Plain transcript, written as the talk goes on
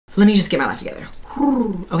Let me just get my life together.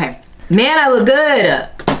 Okay. Man, I look good.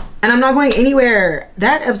 And I'm not going anywhere.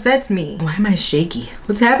 That upsets me. Why am I shaky?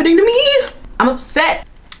 What's happening to me? I'm upset.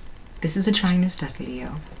 This is a trying new stuff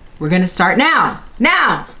video. We're gonna start now.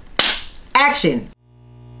 Now. Action.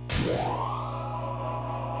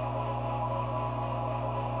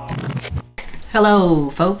 Hello,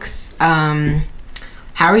 folks. How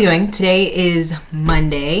are you doing? Today is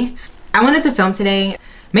Monday. I wanted to film today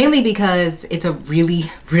mainly because it's a really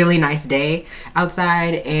nice day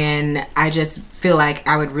outside, and I just feel like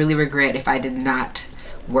I would really regret if I did not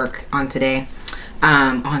work on today.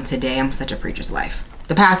 I'm such a preacher's wife.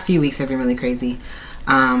 The past few weeks have been really crazy,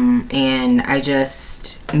 and I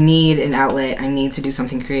just need an outlet. I need to do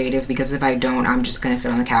something creative, because if I don't, I'm just gonna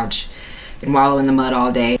sit on the couch and wallow in the mud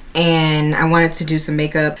all day. And I wanted to do some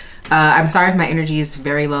makeup. I'm sorry if my energy is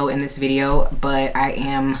very low in this video, but I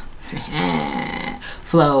am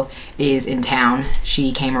Flo is in town.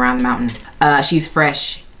 She came around the mountain. She's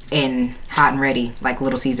fresh and hot and ready, like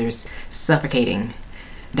Little Caesars, suffocating,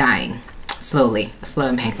 dying slowly, a slow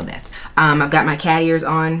and painful death. I've got my cat ears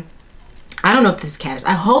on. I don't know if this is cat ears.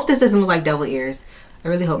 I hope this doesn't look like devil ears. I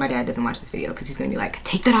really hope my dad doesn't watch this video, because he's gonna be like,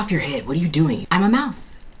 take that off your head. What are you doing? I'm a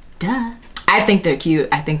mouse. Duh. I think they're cute.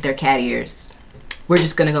 I think they're cat ears. We're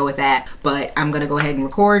just gonna go with that. But I'm gonna go ahead and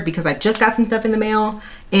record because I just got some stuff in the mail,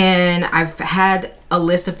 and I've had a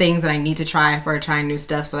list of things that I need to try for trying new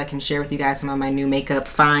stuff, so I can share with you guys some of my new makeup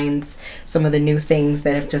finds, some of the new things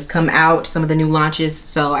that have just come out, some of the new launches.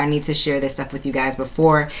 So I need to share this stuff with you guys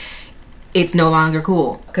before it's no longer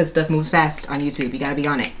cool, because stuff moves fast on YouTube. You gotta be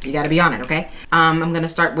on it. You gotta be on it, okay? I'm gonna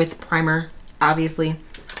start with primer, obviously.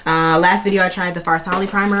 Last video I tried the Farsali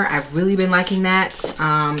primer. I've really been liking that.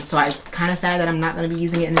 So I'm kind of sad that I'm not going to be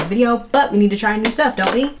using it in this video, but we need to try new stuff,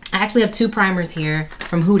 don't we? I actually have two primers here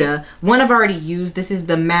from Huda. One I've already used. This is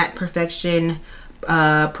the Matte Perfection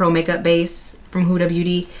Pro Makeup Base from Huda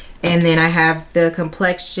Beauty. And then I have the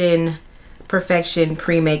Complexion Perfection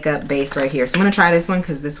Pre-Makeup Base right here. So I'm going to try this one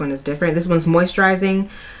because this one is different. This one's moisturizing,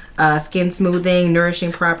 skin smoothing,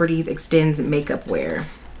 nourishing properties, extends makeup wear.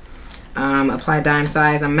 Apply dime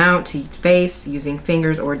size amount to face using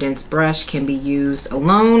fingers or dense brush. Can be used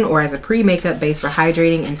alone or as a pre-makeup base for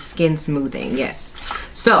hydrating and skin smoothing. Yes.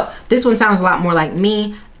 So this one sounds a lot more like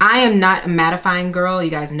me. I am not a mattifying girl.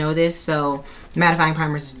 You guys know this. So mattifying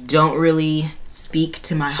primers don't really speak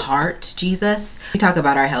to my heart, Jesus. We talk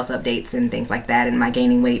about our health updates and things like that, and my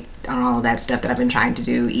gaining weight on all of that stuff that I've been trying to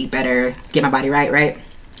do, eat better, get my body right?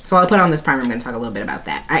 So I'll put on this primer. I'm going to talk a little bit about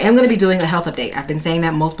that. I am going to be doing a health update. I've been saying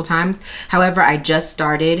that multiple times. However, I just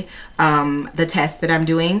started the test that I'm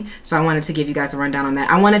doing. So I wanted to give you guys a rundown on that.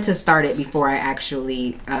 I wanted to start it before I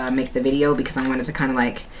actually make the video, because I wanted to kind of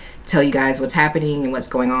like tell you guys what's happening and what's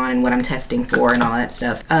going on and what I'm testing for and all that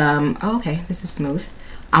stuff. Oh, okay, this is smooth.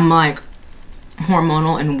 I'm like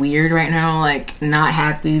hormonal and weird right now, like not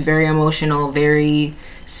happy, very emotional, very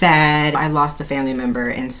sad. I lost a family member,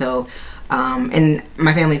 and so and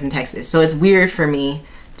my family's in Texas, so it's weird for me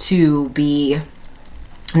to be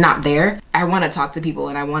not there. I want to talk to people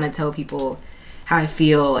and I want to tell people how I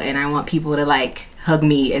feel, and I want people to like hug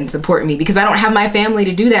me and support me, because I don't have my family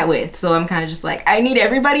to do that with. So I'm kind of just like, I need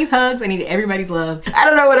everybody's hugs, I need everybody's love. I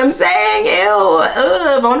don't know what I'm saying. Ew.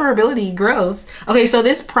 Ugh, vulnerability, gross. Okay, so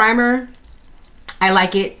this primer, I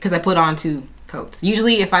like it because I put on 2 coats.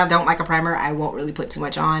 Usually if I don't like a primer, I won't really put too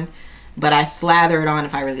much on, but I slather it on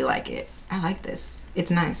if I really like it. I like this. It's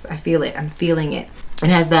nice. I feel it. I'm feeling it. It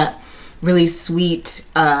has that really sweet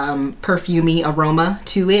perfumey aroma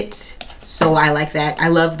to it, so I like that. I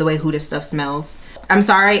love the way Huda stuff smells. I'm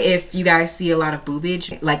sorry if you guys see a lot of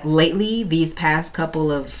boobage. Like lately, these past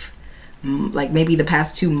couple of, like maybe the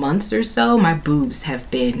past 2 months or so, my boobs have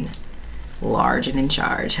been large and in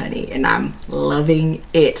charge, honey, and I'm loving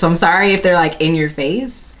it. So I'm sorry if they're like in your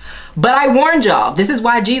face, but I warned y'all. This is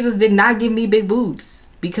why Jesus did not give me big boobs,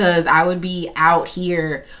 because I would be out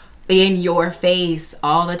here in your face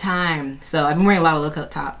all the time. So I've been wearing a lot of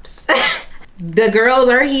low-cut tops. The girls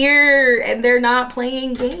are here and they're not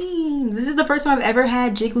playing games. This is the first time I've ever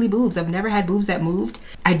had jiggly boobs. I've never had boobs that moved.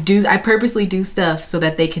 I purposely do stuff so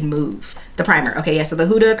that they can move. The primer. Okay, yeah, so the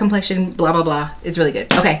Huda Complexion blah blah blah. It's really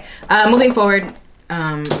good. Okay, moving forward,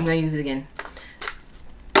 I'm gonna use it again.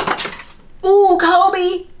 Ooh,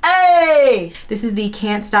 Kobe! Hey! This is the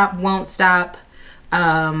Can't Stop, Won't Stop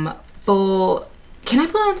full. Can I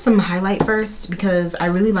put on some highlight first? Because I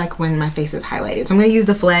really like when my face is highlighted. So I'm gonna use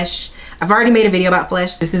the Flesh. I've already made a video about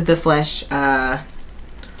Flesh. This is the Flesh,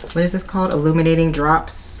 what is this called? Illuminating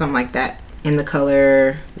Drops, something like that, in the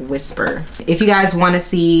color Whisper. If you guys wanna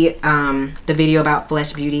see the video about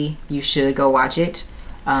Flesh Beauty, you should go watch it.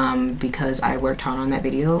 because I worked hard on that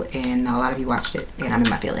video and not a lot of you watched it, and I'm in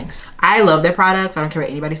my feelings. I love their products. I don't care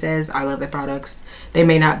what anybody says. I love their products. They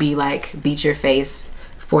may not be like beat your face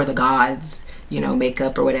for the gods, you know,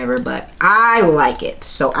 makeup or whatever, but I like it,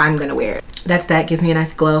 so I'm gonna wear it. That's that. Gives me a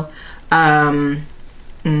nice glow.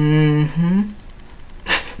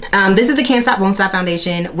 This is the Can't Stop Won't Stop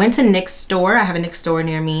foundation. Went to NYX store. I have a NYX store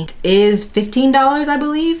near me. It is $15, I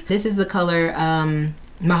believe. This is the color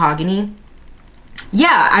Mahogany.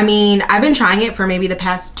 Yeah, I mean, I've been trying it for maybe the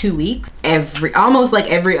past 2 weeks, almost like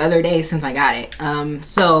every other day since I got it.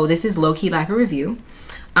 So this is low-key like a review.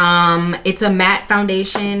 It's a matte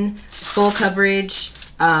foundation, full coverage.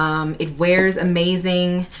 It wears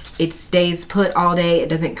amazing. It stays put all day. It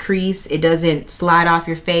doesn't crease. It doesn't slide off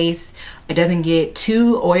your face. It doesn't get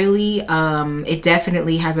too oily. It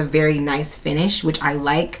definitely has a very nice finish, which I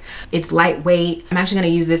like. It's lightweight. I'm actually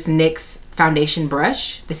going to use this NYX foundation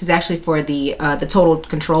brush. This is actually for the Total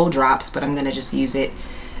Control drops, but I'm going to just use it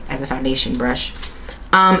as a foundation brush.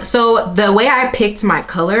 So the way I picked my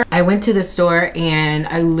color, I went to the store and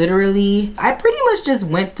I pretty much just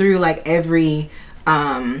went through like every,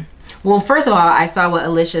 well, first of all, I saw what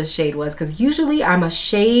Alicia's shade was, because usually I'm a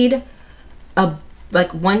shade,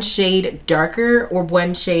 like one shade darker or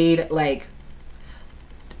one shade like,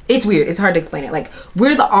 it's weird. It's hard to explain it. Like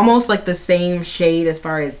we're almost like the same shade as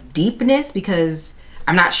far as deepness, because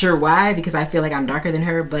I'm not sure why, because I feel like I'm darker than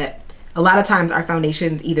her, but a lot of times our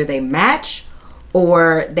foundations, either they match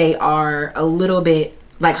or they are a little bit,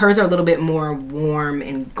 like hers are a little bit more warm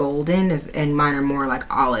and golden, and mine are more like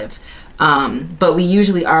olive. But we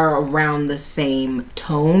usually are around the same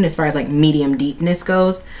tone as far as like medium deepness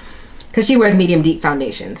goes, because she wears medium deep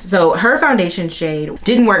foundations. So her foundation shade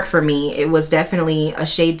didn't work for me. It was definitely a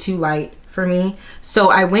shade too light for me. So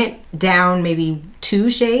I went down maybe 2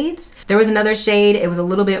 shades. There was another shade. It was a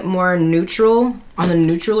little bit more neutral, on the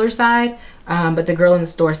neutraler side. But the girl in the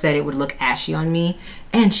store said it would look ashy on me,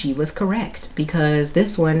 and she was correct, because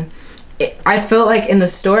this one, I felt like in the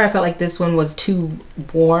store, I felt like this one was too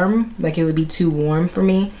warm, like it would be too warm for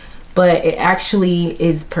me, but it actually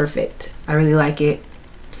is perfect. I really like it,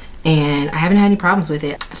 and I haven't had any problems with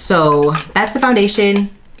it. So that's the foundation.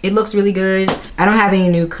 It looks really good. I don't have any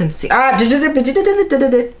new concealer.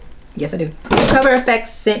 Yes, I do. Cover FX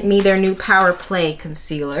sent me their new Power Play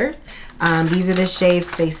concealer. These are the shades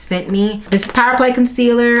they sent me. This is Power Play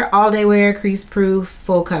concealer, all day wear, crease proof,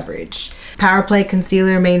 full coverage. Power Play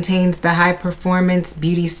concealer maintains the high performance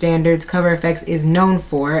beauty standards Cover FX is known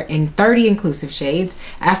for in 30 inclusive shades.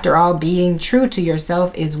 After all, being true to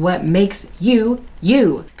yourself is what makes you,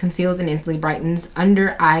 you. Conceals and instantly brightens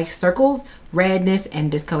under eye circles, redness,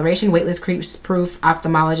 and discoloration. Weightless, crease proof,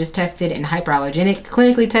 ophthalmologist tested, and hyperallergenic,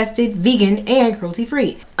 clinically tested, vegan, and cruelty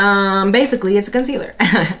free. Basically it's a concealer.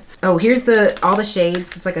 Oh, here's all the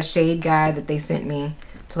shades. It's like a shade guide that they sent me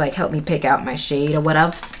to like help me pick out my shade or what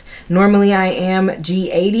else. Normally I am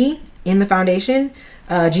G80 in the foundation,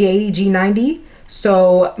 G80, G90.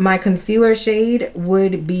 So my concealer shade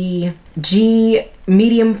would be G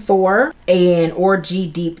medium 4 or G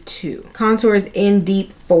deep 2. Contour is in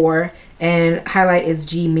deep 4 and highlight is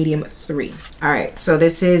G medium 3. All right, so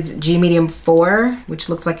this is G medium 4, which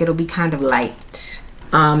looks like it'll be kind of light.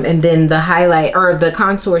 And then the highlight or the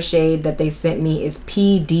contour shade that they sent me is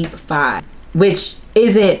P deep 5, which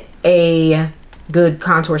isn't a good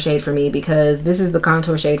contour shade for me, because this is the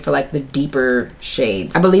contour shade for like the deeper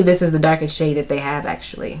shades. I believe this is the darkest shade that they have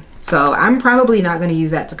actually. So I'm probably not going to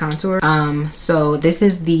use that to contour. So this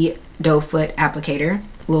is the doe foot applicator,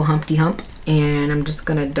 little Humpty Hump, and I'm just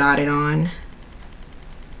gonna dot it on.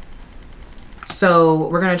 So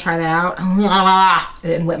we're gonna try that out. I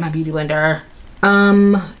didn't wet my beauty blender.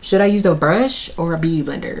 Should I use a brush or a beauty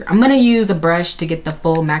blender? I'm gonna use a brush to get the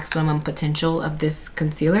full maximum potential of this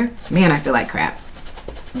concealer. Man, I feel like crap,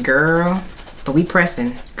 girl, but we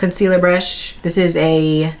pressing. Concealer brush. This is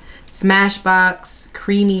a Smashbox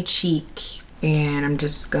Creamy Cheek, and I'm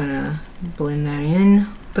just gonna blend that in.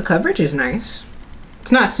 The coverage is nice.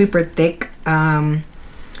 It's not super thick.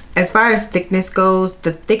 As far as thickness goes,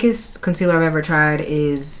 the thickest concealer I've ever tried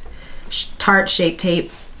is Tarte Shape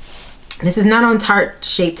Tape. This is not on Tarte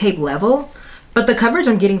Shape Tape level, but the coverage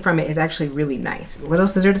I'm getting from it is actually really nice. What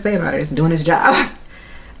else is there to say about it? It's doing its job.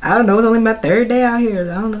 I don't know, it's only my 3rd day out here.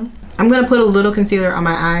 I don't know. I'm gonna put a little concealer on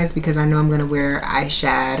my eyes because I know I'm gonna wear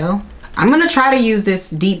eyeshadow. I'm gonna try to use this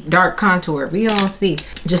deep dark contour. We all see,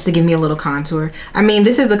 just to give me a little contour. I mean,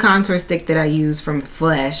 this is the contour stick that I use from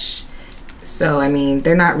Flesh. So, I mean,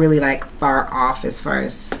 they're not really like far off as far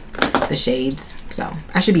as the shades. So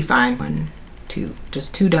I should be fine. 1, 2,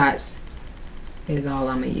 just 2 dots is all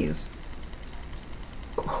I'm gonna use.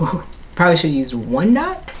 Probably should have used 1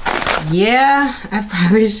 dot. Yeah, I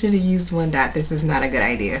probably should have used 1 dot. This is not a good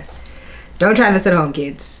idea. Don't try this at home,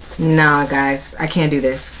 kids. Nah, guys, I can't do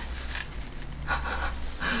this.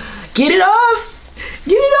 Get it off!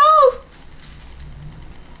 Get it off!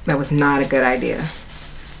 That was not a good idea.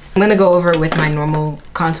 I'm gonna go over it with my normal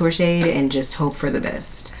contour shade and just hope for the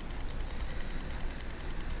best.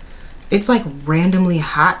 It's like randomly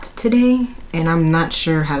hot today and I'm not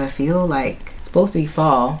sure how to feel. Like, it's supposed to be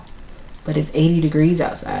fall, but it's 80 degrees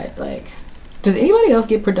outside. Like, does anybody else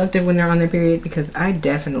get productive when they're on their period? Because I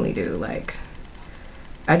definitely do. Like,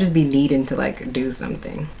 I just be needing to like do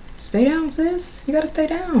something. Stay down, sis. You gotta stay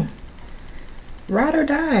down. Ride or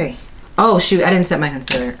die. Oh shoot, I didn't set my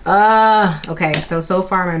concealer. Okay, so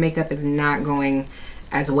far my makeup is not going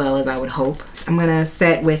as well as I would hope. I'm gonna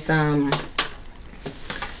set with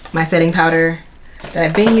my setting powder that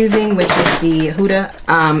I've been using, which is the Huda.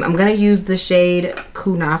 I'm gonna use the shade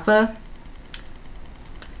Kunafa.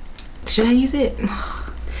 Should I use it?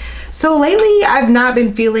 So lately I've not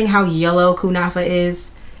been feeling how yellow Kunafa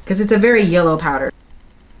is because it's a very yellow powder.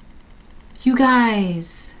 You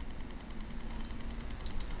guys,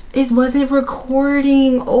 it wasn't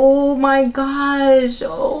recording. Oh my gosh.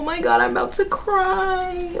 Oh my god, I'm about to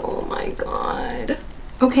cry. Oh my god.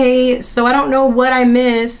 Okay, so I don't know what I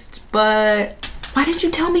missed, but why didn't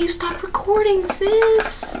you tell me you stopped recording,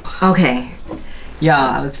 sis? Okay, y'all,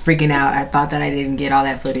 I was freaking out. I thought that I didn't get all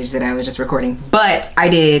that footage that I was just recording, but I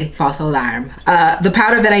did. False alarm. The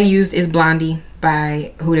powder that I used is Blondie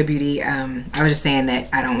by Huda Beauty. I was just saying that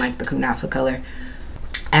I don't like the Kunafa color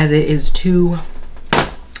as it is too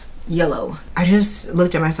yellow. I just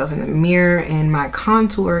looked at myself in the mirror and my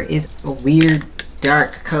contour is a weird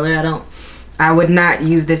dark color. I would not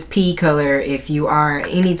use this pea color. If you are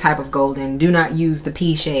any type of golden, do not use the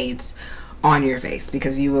pea shades on your face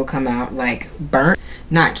because you will come out like burnt.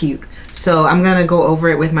 Not cute. So I'm gonna go over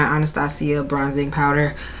it with my Anastasia bronzing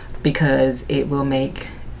powder because it will make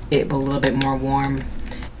it a little bit more warm.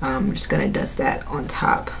 I'm just gonna dust that on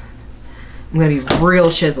top. I'm gonna be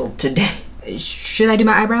real chiseled today. Should I do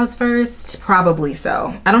my eyebrows first? Probably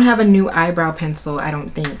so. I don't have a new eyebrow pencil, I don't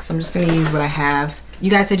think, so I'm just gonna use what I have. You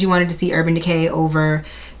guys said you wanted to see Urban Decay over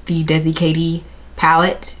the Decay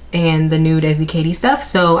palette and the new Decay stuff,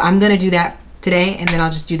 so I'm gonna do that today, and then I'll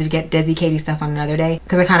just do the Decay stuff on another day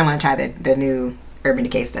because I kind of want to try the new Urban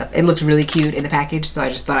Decay stuff. It looked really cute in the package, so I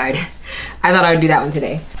just thought I would do that one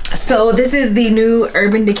today. So this is the new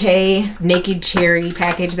Urban Decay Naked Cherry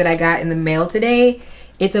package that I got in the mail today.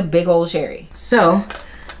 It's a big old cherry. So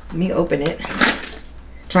let me open it.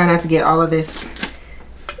 Try not to get all of this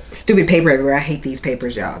stupid paper everywhere. I hate these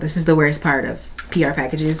papers, y'all. This is the worst part of PR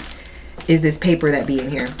packages, is this paper that be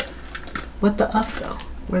in here. What the F though?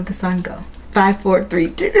 Where'd the sun go? 5, 4,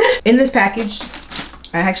 3, 2. In this package,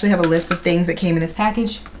 I actually have a list of things that came in this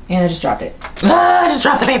package, and I just dropped it. I just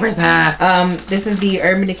dropped the papers. This is the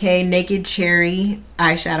Urban Decay Naked Cherry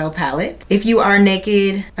eyeshadow palette. If you are a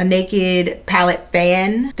naked palette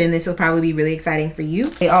fan, then this will probably be really exciting for you.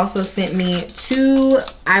 They also sent me 2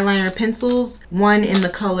 eyeliner pencils, one in the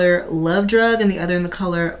color Love Drug and the other in the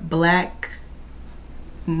color Black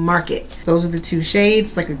Market. Those are the 2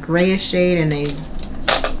 shades, like a grayish shade and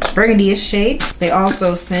a burgundy-ish shade. They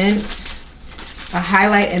also sent a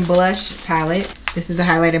highlight and blush palette. This is the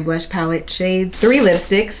highlight and blush palette shades. 3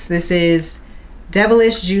 lipsticks. This is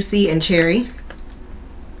Devilish, Juicy, and Cherry.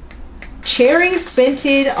 Cherry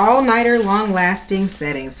Scented All-Nighter Long-Lasting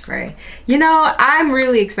Setting Spray. You know, I'm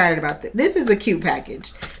really excited about this. This is a cute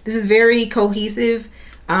package. This is very cohesive.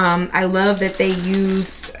 I love that they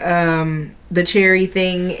used the cherry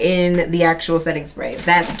thing in the actual setting spray.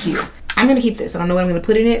 That's cute. I'm gonna keep this. I don't know what I'm gonna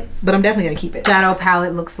put in it, but I'm definitely gonna keep it. Shadow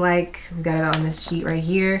palette looks like, we got it on this sheet right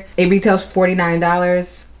here. It retails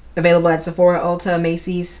 $49. Available at Sephora, Ulta,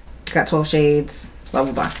 Macy's. It's got 12 shades, blah,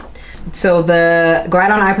 blah, blah. So the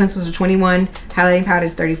Glide On eye pencils are 21. Highlighting powder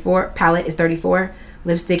is 34. Palette is 34.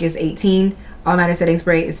 Lipstick is 18. All Nighter setting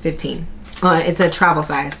spray is 15. It's a travel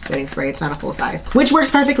size setting spray. It's not a full size, which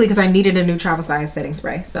works perfectly because I needed a new travel size setting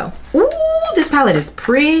spray. So, ooh, this palette is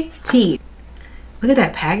pretty. Look at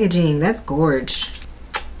that packaging. That's gorge.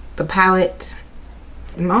 The palette.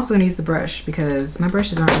 I'm also gonna use the brush because my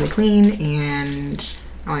brushes aren't really clean and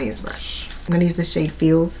I wanna use the brush. I'm gonna use the shade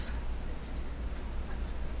Feels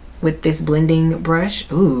with this blending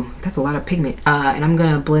brush. Ooh, that's a lot of pigment. And I'm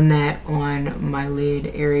gonna blend that on my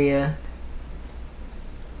lid area.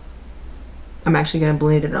 I'm actually gonna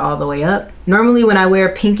blend it all the way up. Normally when I wear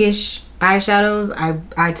pinkish eyeshadows,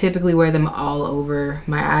 I typically wear them all over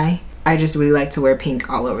my eye. I just really like to wear pink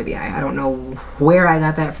all over the eye. I don't know where I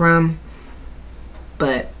got that from,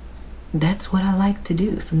 but that's what I like to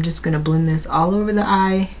do. So I'm just gonna blend this all over the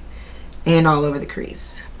eye and all over the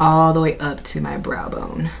crease, all the way up to my brow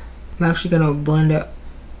bone. I'm actually gonna blend it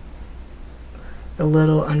a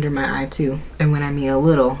little under my eye too. And when I mean a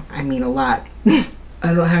little, I mean a lot.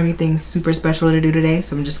 I don't have anything super special to do today,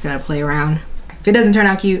 so I'm just gonna play around. If it doesn't turn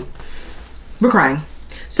out cute, we're crying.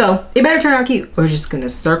 So it better turn out cute. We're just gonna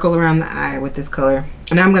circle around the eye with this color.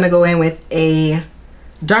 And I'm gonna go in with a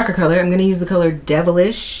darker color. I'm gonna use the color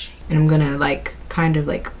Devilish, and I'm gonna like kind of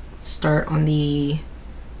like start on the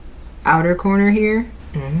outer corner here.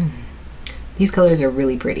 These colors are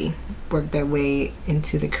really pretty. Work that way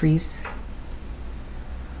into the crease.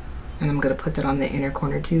 And I'm gonna put that on the inner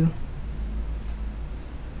corner too.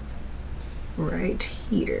 Right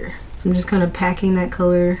here. So I'm just kind of packing that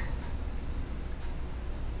color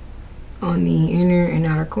on the inner and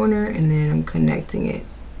outer corner, and then I'm connecting it.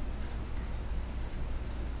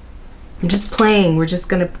 I'm just playing. We're just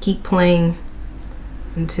gonna keep playing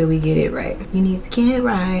until we get it right. You need to get it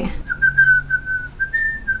right.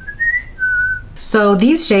 So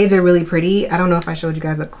these shades are really pretty. I don't know if I showed you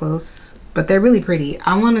guys up close, but they're really pretty.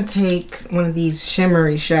 I want to take one of these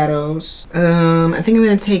shimmery shadows. I think I'm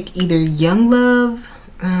gonna take either Young Love.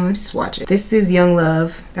 Let's swatch it. This is Young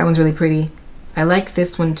Love. That one's really pretty. I like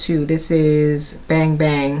this one too. This is Bang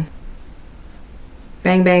Bang.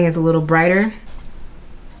 Bang Bang is a little brighter.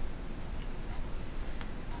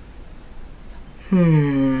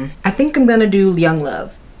 I think I'm gonna do Young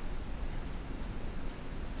Love.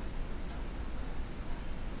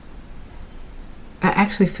 I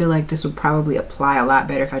actually feel like this would probably apply a lot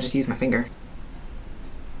better if I just use my finger.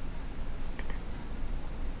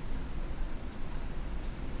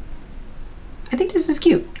 I think this is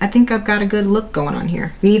cute. I think I've got a good look going on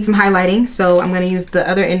here. We need some highlighting, so I'm gonna use the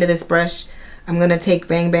other end of this brush. I'm gonna take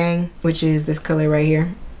Bang Bang, which is this color right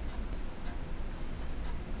here.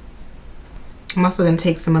 I'm also gonna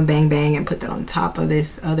take some of Bang Bang and put that on top of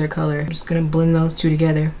this other color. I'm just gonna blend those two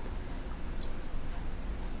together.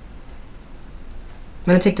 I'm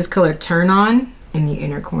gonna take this color Turn On in the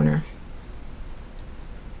inner corner.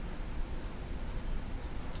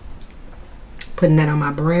 Putting that on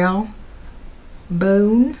my brow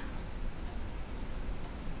bone.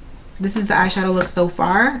 This is the eyeshadow look so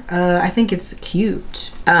far. I think it's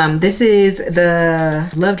cute. This is the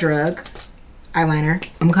Love Drug eyeliner.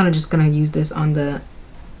 I'm kind of just gonna use this on the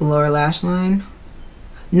lower lash line.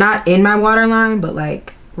 Not in my waterline, but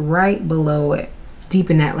like right below it. Deep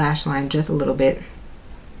in that lash line just a little bit.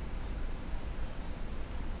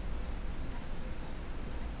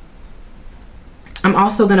 I'm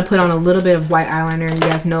also gonna put on a little bit of white eyeliner. You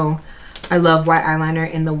guys know I love white eyeliner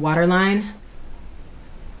in the waterline.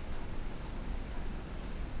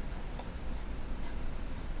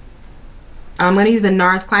 I'm gonna use the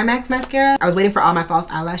NARS Climax mascara. I was waiting for all my false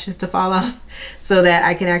eyelashes to fall off so that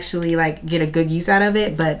I can actually like get a good use out of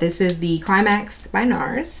it. But this is the Climax by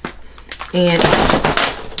NARS. And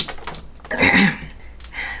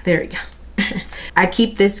there we go. I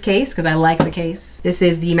keep this case because I like the case. This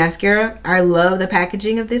is the mascara. I love the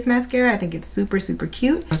packaging of this mascara. I think it's super, super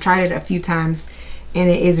cute. I've tried it a few times and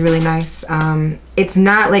it is really nice. It's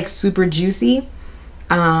not like super juicy.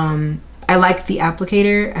 I like the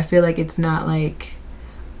applicator. I feel like it's not like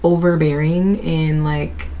overbearing and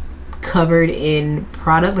like covered in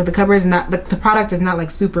product. Like the cover is not, the product is not like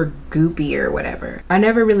super goopy or whatever. I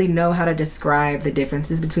never really know how to describe the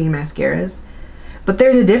differences between mascaras. But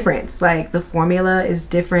there's a difference. Like the formula is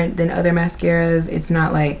different than other mascaras. It's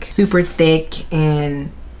not like super thick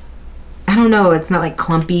and I don't know, it's not like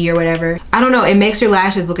clumpy or whatever. I don't know, it makes your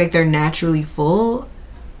lashes look like they're naturally full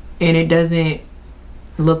and it doesn't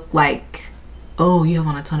look like, oh, you have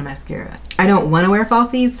on a ton of mascara. I don't want to wear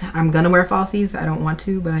falsies. I'm gonna wear falsies. I don't want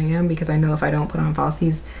to, but I am because I know if I don't put on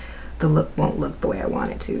falsies, the look won't look the way I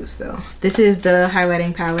want it to. So this is the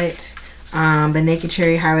highlighting palette. The Naked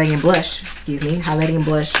Cherry highlighting and blush, excuse me, highlighting and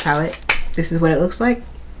blush palette. This is what it looks like.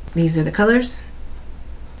 These are the colors.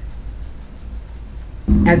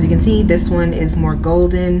 As you can see, this one is more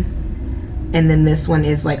golden and then this one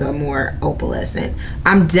is like a more opalescent.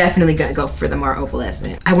 I'm definitely gonna go for the more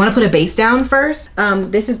opalescent. I want to put a base down first.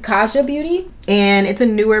 This is Kaja Beauty and it's a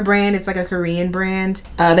newer brand. It's like a Korean brand.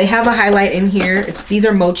 They have a highlight in here. These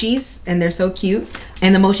are mochis and they're so cute.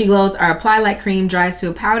 And the mochi glows are apply like cream, dries to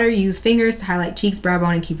a powder, use fingers to highlight cheeks, brow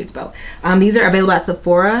bone, and cupid's bow. These are available at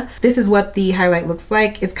Sephora. This is what the highlight looks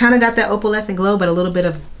like. It's kind of got that opalescent glow, but a little bit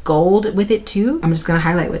of gold with it too. I'm just gonna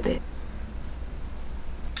highlight with it.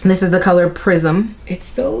 This is the color Prism. It's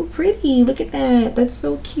so pretty, look at that, that's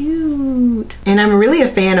so cute. And I'm really a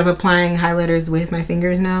fan of applying highlighters with my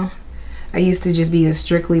fingers now. I used to just be a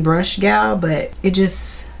strictly brush gal, but it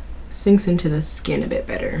just sinks into the skin a bit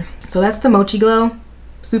better. So that's the Mochi Glow.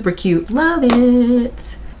 Super cute. Love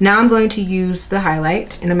it. Now I'm going to use the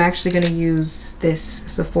highlight, and I'm actually going to use this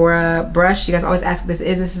Sephora brush. You guys always ask what this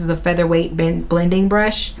is. This is the Featherweight blending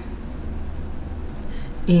brush.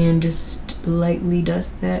 And just lightly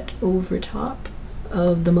dust that over top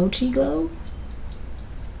of the Mochi Glow.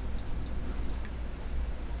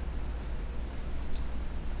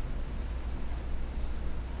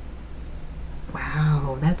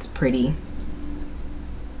 Wow, that's pretty.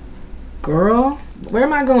 Girl, where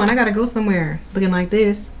am I going? I gotta go somewhere looking like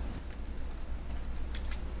this.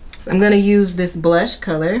 So I'm gonna use this blush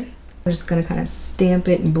color. I'm just gonna kind of stamp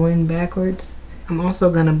it and blend backwards. I'm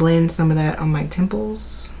also gonna blend some of that on my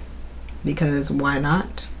temples because why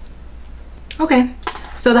not? Okay,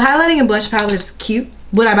 so the highlighting and blush palette is cute.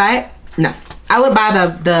 Would I buy it? No. I would buy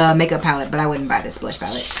the makeup palette, but I wouldn't buy this blush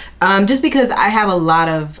palette. Just because I have a lot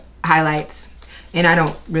of highlights and I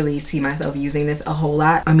don't really see myself using this a whole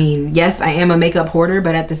lot. I mean, yes, I am a makeup hoarder,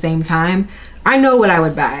 but at the same time, I know what I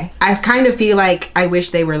would buy. I kind of feel like I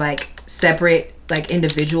wish they were like separate, like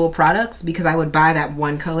individual products, because I would buy that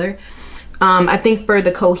one color. I think for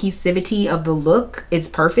the cohesivity of the look, it's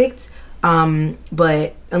perfect.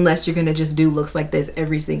 But unless you're gonna just do looks like this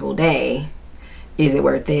every single day, is it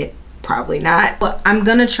worth it? Probably not. But I'm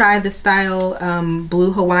gonna try the style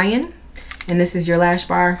Blue Hawaiian, and this is your lash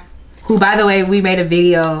bar. Who, by the way, we made a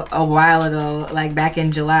video a while ago, like back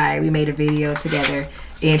in July. We made a video together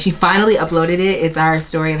and she finally uploaded it. It's our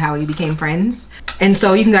story of how we became friends. And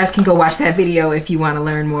so you guys can go watch that video if you want to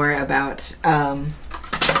learn more about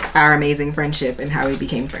our amazing friendship and how we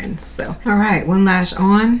became friends. So, all right, one lash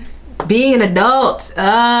on. Being an adult,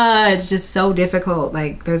 it's just so difficult.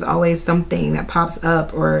 Like, there's always something that pops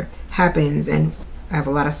up or happens, and I have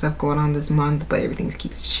a lot of stuff going on this month, but everything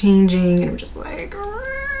keeps changing, and I'm just like...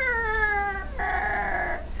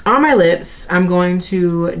 On my lips, I'm going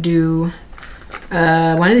to do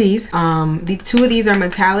one of these. The two of these are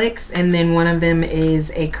metallics, and then one of them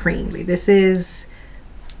is a cream. This is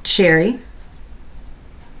Cherry.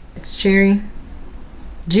 It's Cherry.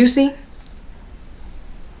 Juicy.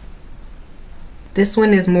 This one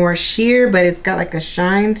is more sheer, but it's got like a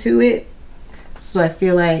shine to it. So I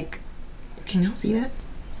feel like, can y'all see that?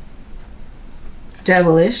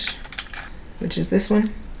 Devilish, which is this one.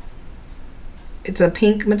 It's a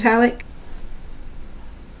pink metallic.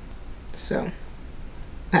 So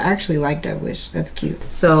I actually like Devilish. That's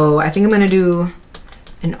cute. So I think I'm gonna do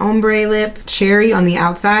an ombre lip, Cherry on the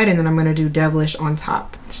outside, and then I'm gonna do Devilish on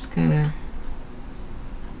top. Just gonna...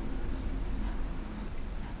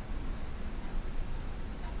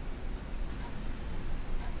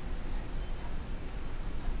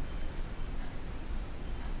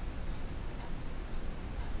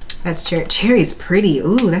 That's Cherry. Cherry's pretty.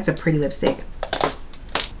 Ooh, that's a pretty lipstick.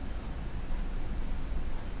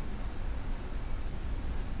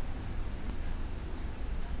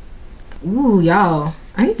 Ooh, y'all.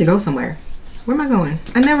 I need to go somewhere. Where am I going?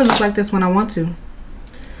 I never look like this when I want to.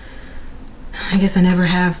 I guess I never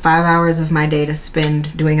have 5 hours of my day to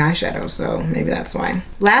spend doing eyeshadow, so maybe that's why.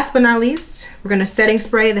 Last but not least, we're gonna setting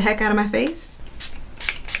spray the heck out of my face.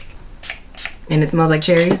 And it smells like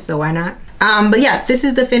cherries, so why not? But yeah, this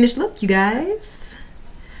is the finished look, you guys.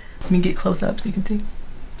 Let me get close up so you can see.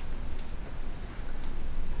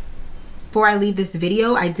 Before I leave this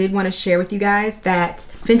video, I did want to share with you guys that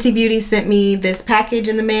Fenty Beauty sent me this package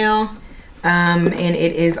in the mail. And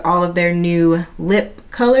it is all of their new lip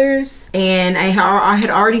colors. And I had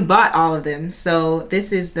already bought all of them. So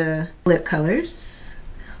this is the lip colors.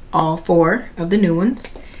 All 4 of the new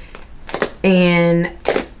ones. And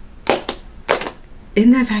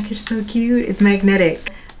isn't that package so cute? It's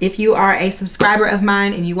magnetic. If you are a subscriber of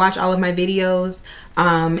mine and you watch all of my videos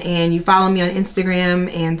and you follow me on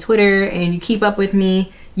Instagram and Twitter and you keep up with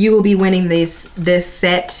me, you will be winning this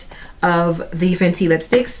set of the Fenty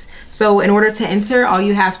lipsticks. So in order to enter, all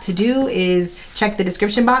you have to do is check the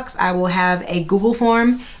description box. I will have a Google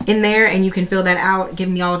form in there and you can fill that out, give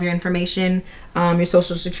me all of your information, your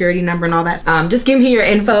social security number and all that. Just give me your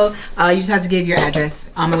info. You just have to give your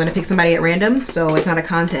address. I'm gonna pick somebody at random, so it's not a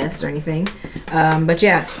contest or anything. But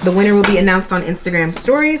yeah, the winner will be announced on Instagram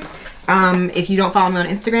stories. If you don't follow me on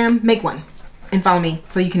Instagram, make one and follow me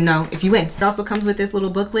so you can know if you win. It also comes with this little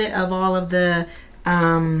booklet of all of the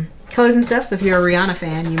colors and stuff, so if you're a Rihanna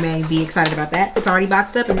fan, you may be excited about that. It's already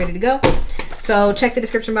boxed up and ready to go, so check the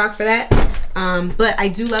description box for that. But I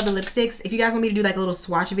do love the lipsticks. If you guys want me to do like a little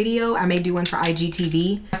swatch video, I may do one for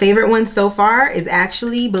IGTV. My favorite one so far is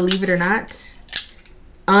actually, believe it or not,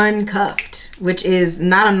 Uncuffed, which is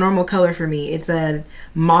not a normal color for me. It's a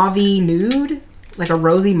mauvey nude. like a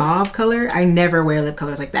rosy mauve color. I never wear lip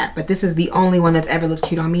colors like that, but this is the only one that's ever looked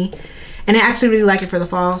cute on me. And I actually really like it for the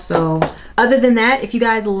fall. So other than that, if you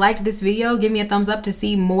guys liked this video, give me a thumbs up to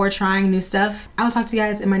see more trying new stuff. I'll talk to you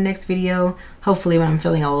guys in my next video, hopefully when I'm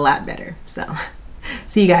feeling a lot better. So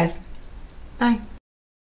see you guys. Bye.